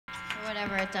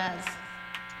whatever it does.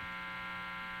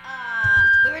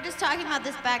 We were just talking about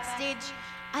this backstage.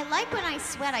 I like when I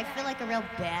sweat, I feel like a real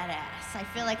badass. I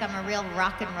feel like I'm a real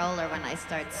rock and roller when I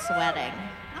start sweating.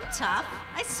 I'm tough.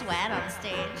 I sweat on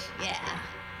stage. Yeah.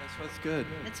 That's what's good.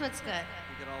 That's what's good.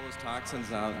 You get all those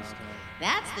toxins out and stuff.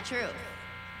 That's the truth.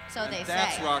 So And they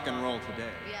that's say. That's rock and roll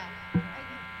today. Yeah.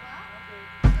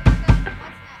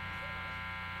 What's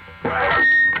that?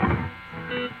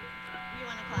 You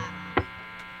want to clap?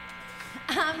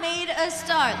 I made a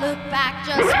start, look back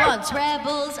just once.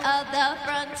 Rebels of the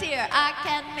frontier, I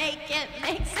can make it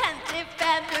make sense.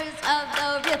 Defenders of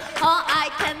the real, all I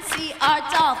can see are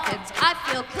dolphins. I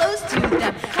feel close to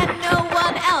them, and no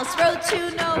one else. Road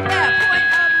to nowhere,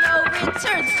 point of no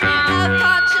return. Stream of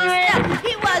consciousness,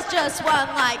 he was just one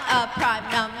like a prime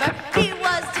number. He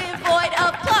was devoid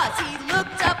of plus, he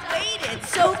looked up, waited,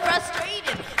 so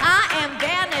frustrated. I am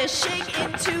vanishing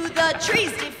into the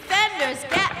trees. Defenders,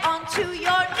 get onto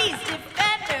your